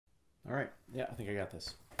All right. Yeah, I think I got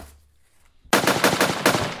this.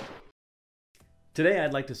 Today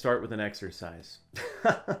I'd like to start with an exercise.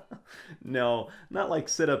 No, not like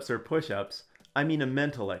sit-ups or push-ups. I mean a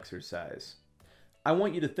mental exercise. I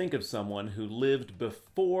want you to think of someone who lived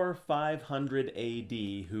before 500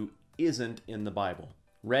 AD who isn't in the Bible.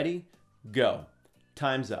 Ready? Go.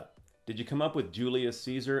 Time's up. Did you come up with Julius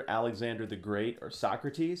Caesar, Alexander the Great, or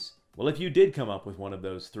Socrates? Well, if you did come up with one of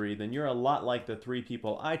those three, then you're a lot like the three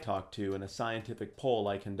people I talked to in a scientific poll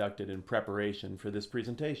I conducted in preparation for this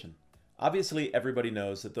presentation. Obviously, everybody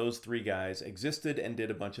knows that those three guys existed and did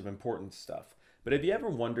a bunch of important stuff. But have you ever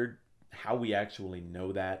wondered how we actually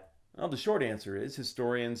know that? Well, the short answer is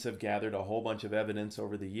historians have gathered a whole bunch of evidence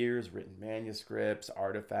over the years, written manuscripts,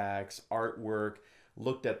 artifacts, artwork,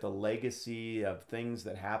 looked at the legacy of things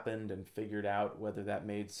that happened and figured out whether that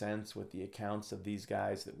made sense with the accounts of these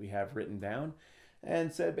guys that we have written down,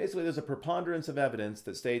 and said basically there's a preponderance of evidence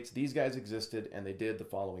that states these guys existed and they did the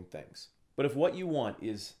following things. But if what you want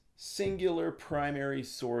is singular primary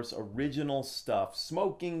source, original stuff,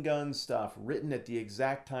 smoking gun stuff, written at the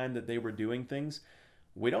exact time that they were doing things,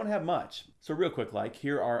 we don't have much. So real quick,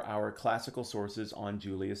 here are our classical sources on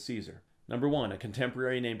Julius Caesar. Number one, a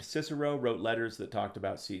contemporary named Cicero wrote letters that talked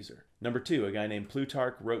about Caesar. Number two, a guy named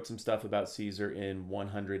Plutarch wrote some stuff about Caesar in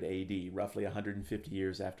 100 AD, roughly 150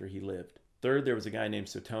 years after he lived. Third, there was a guy named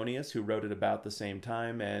Suetonius who wrote it about the same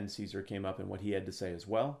time, and Caesar came up in what he had to say as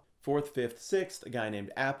well. Fourth, fifth, sixth, a guy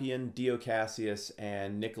named Appian, Dio Cassius,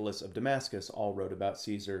 and Nicholas of Damascus all wrote about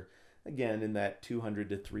Caesar, again in that 200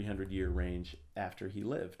 to 300 year range after he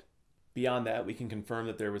lived. Beyond that, we can confirm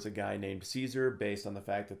that there was a guy named Caesar based on the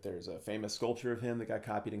fact that there's a famous sculpture of him that got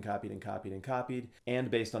copied and copied and copied and copied,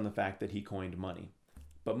 and based on the fact that he coined money.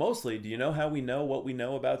 But mostly, do you know how we know what we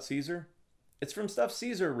know about Caesar? It's from stuff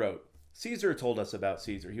Caesar wrote. Caesar told us about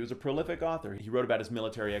Caesar. He was a prolific author. He wrote about his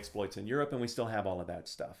military exploits in Europe, and we still have all of that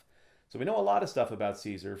stuff. So we know a lot of stuff about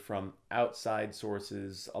Caesar from outside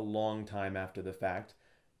sources a long time after the fact,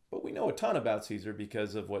 but we know a ton about Caesar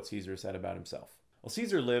because of what Caesar said about himself. Well,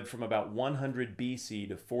 Caesar lived from about 100 BC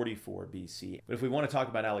to 44 BC, but if we want to talk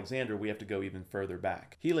about Alexander, we have to go even further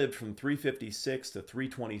back. He lived from 356 to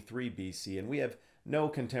 323 BC, and we have no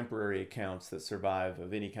contemporary accounts that survive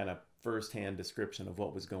of any kind of first-hand description of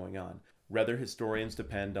what was going on. Rather, historians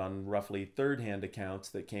depend on roughly third-hand accounts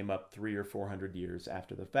that came up 300 or 400 years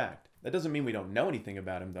after the fact. That doesn't mean we don't know anything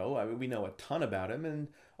about him, though. I mean, we know a ton about him, and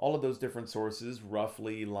all of those different sources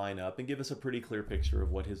roughly line up and give us a pretty clear picture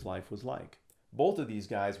of what his life was like. Both of these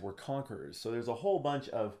guys were conquerors, so there's a whole bunch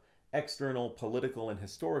of external political and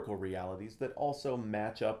historical realities that also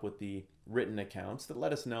match up with the written accounts that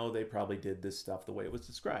let us know they probably did this stuff the way it was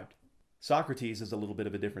described. Socrates is a little bit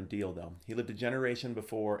of a different deal, though. He lived a generation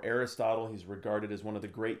before Aristotle. He's regarded as one of the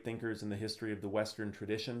great thinkers in the history of the Western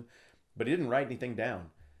tradition, but he didn't write anything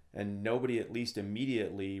down, and nobody at least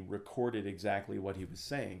immediately recorded exactly what he was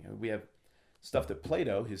saying. We have stuff that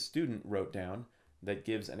Plato, his student, wrote down that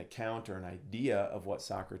gives an account or an idea of what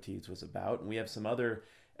Socrates was about, and we have some other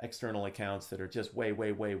external accounts that are just way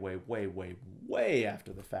after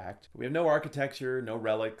the fact. We have no architecture, no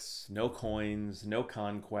relics, no coins, no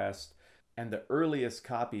conquest, and the earliest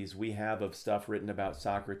copies we have of stuff written about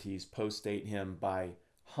Socrates post-date him by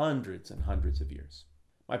hundreds and hundreds of years.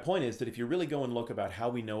 My point is that if you really go and look about how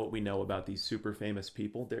we know what we know about these super famous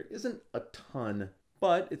people, there isn't a ton,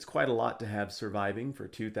 but it's quite a lot to have surviving for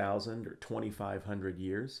 2,000 or 2,500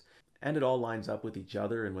 years, and it all lines up with each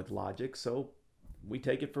other and with logic, so we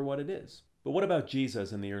take it for what it is. But what about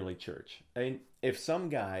Jesus in the early church? I mean, if some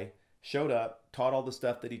guy showed up, taught all the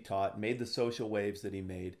stuff that he taught, made the social waves that he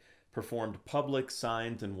made, performed public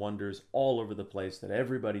signs and wonders all over the place that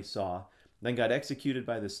everybody saw, then got executed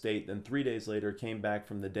by the state, then 3 days later came back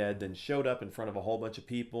from the dead, then showed up in front of a whole bunch of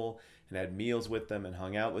people and had meals with them and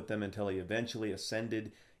hung out with them until he eventually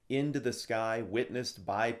ascended into the sky, witnessed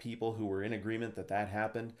by people who were in agreement that that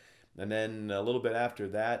happened. And then a little bit after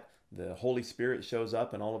that, the Holy Spirit shows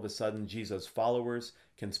up, and all of a sudden Jesus' followers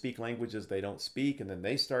can speak languages they don't speak, and then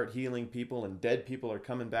they start healing people, and dead people are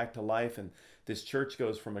coming back to life, and this church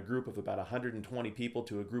goes from a group of about 120 people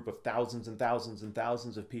to a group of thousands and thousands and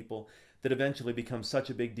thousands of people that eventually becomes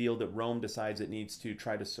such a big deal that Rome decides it needs to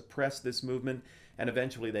try to suppress this movement, and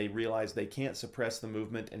eventually they realize they can't suppress the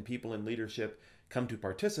movement, and people in leadership come to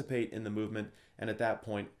participate in the movement, and at that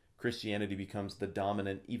point Christianity becomes the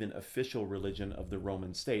dominant, even official religion of the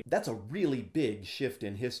Roman state. That's a really big shift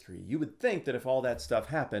in history. You would think that if all that stuff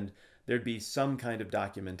happened, there'd be some kind of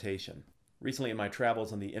documentation. Recently in my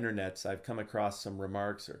travels on the internets, I've come across some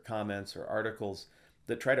remarks or comments or articles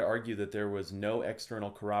that try to argue that there was no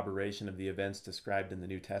external corroboration of the events described in the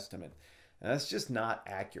New Testament. And that's just not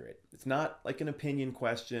accurate. It's not like an opinion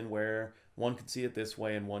question where one could see it this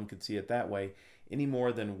way and one could see it that way, any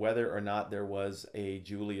more than whether or not there was a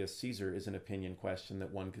Julius Caesar is an opinion question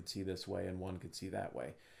that one could see this way and one could see that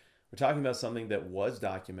way. We're talking about something that was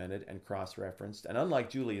documented and cross-referenced, and unlike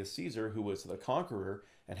Julius Caesar, who was the conqueror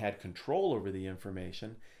and had control over the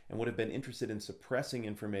information and would have been interested in suppressing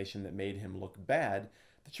information that made him look bad,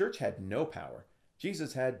 the church had no power.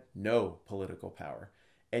 Jesus had no political power.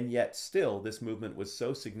 And yet still, this movement was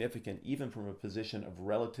so significant, even from a position of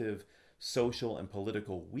relative social and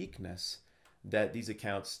political weakness, that these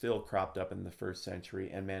accounts still cropped up in the first century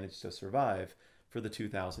and managed to survive for the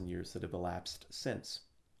 2,000 years that have elapsed since.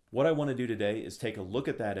 What I want to do today is take a look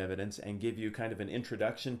at that evidence and give you kind of an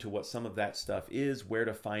introduction to what some of that stuff is, where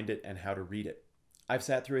to find it, and how to read it. I've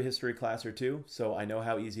sat through a history class or two, so I know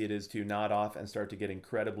how easy it is to nod off and start to get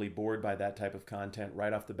incredibly bored by that type of content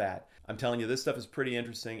right off the bat. I'm telling you, this stuff is pretty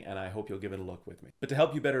interesting, and I hope you'll give it a look with me. But to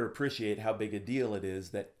help you better appreciate how big a deal it is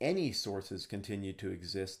that any sources continue to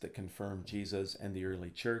exist that confirm Jesus and the early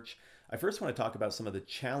church, I first want to talk about some of the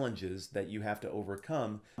challenges that you have to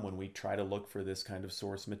overcome when we try to look for this kind of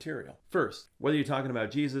source material. First, whether you're talking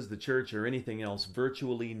about Jesus, the church, or anything else,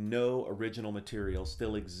 virtually no original material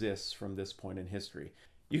still exists from this point in history.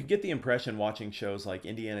 You can get the impression watching shows like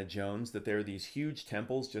Indiana Jones that there are these huge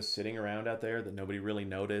temples just sitting around out there that nobody really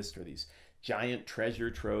noticed, or these giant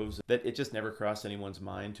treasure troves that it just never crossed anyone's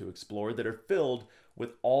mind to explore, that are filled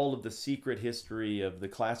with all of the secret history of the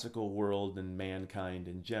classical world and mankind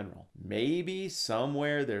in general. Maybe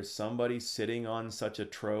somewhere there's somebody sitting on such a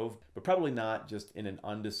trove, but probably not just in an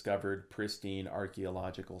undiscovered, pristine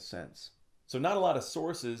archaeological sense. So not a lot of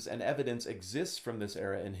sources and evidence exists from this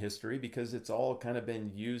era in history because it's all kind of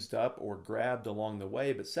been used up or grabbed along the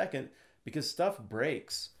way. But second, because stuff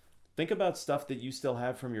breaks. Think about stuff that you still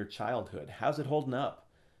have from your childhood. How's it holding up?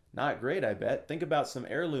 Not great, I bet. Think about some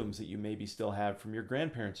heirlooms that you maybe still have from your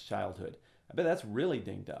grandparents' childhood. I bet that's really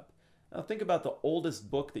dinged up. Now think about the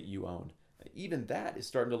oldest book that you own. Even that is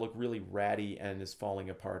starting to look really ratty and is falling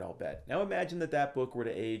apart, I'll bet. Now imagine that that book were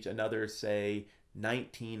to age another, say,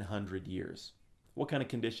 1900 years. What kind of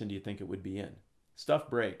condition do you think it would be in? Stuff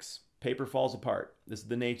breaks. Paper falls apart. This is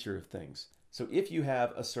the nature of things. So if you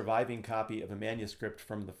have a surviving copy of a manuscript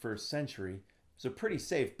from the first century, it's a pretty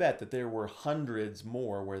safe bet that there were hundreds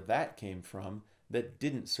more where that came from that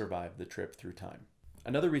didn't survive the trip through time.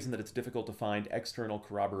 Another reason that it's difficult to find external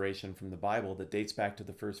corroboration from the Bible that dates back to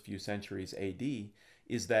the first few centuries AD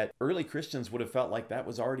is that early Christians would have felt like that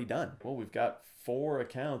was already done. Well, we've got 4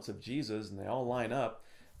 accounts of Jesus and they all line up.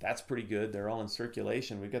 That's pretty good. They're all in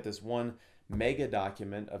circulation. We've got this one mega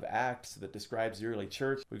document of Acts that describes the early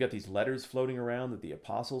church. We've got these letters floating around that the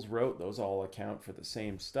apostles wrote. Those all account for the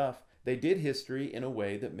same stuff. They did history in a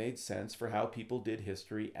way that made sense for how people did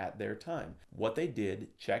history at their time. What they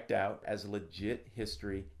did checked out as legit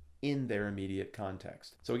history in their immediate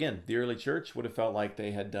context. So again, the early church would have felt like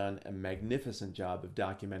they had done a magnificent job of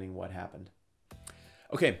documenting what happened.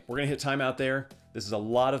 Okay, we're going to hit time out there. This is a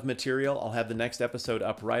lot of material. I'll have the next episode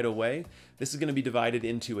up right away. This is going to be divided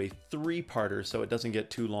into a 3-parter so it doesn't get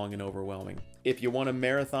too long and overwhelming. If you want to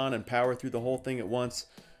marathon and power through the whole thing at once,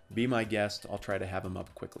 be my guest. I'll try to have them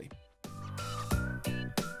up quickly.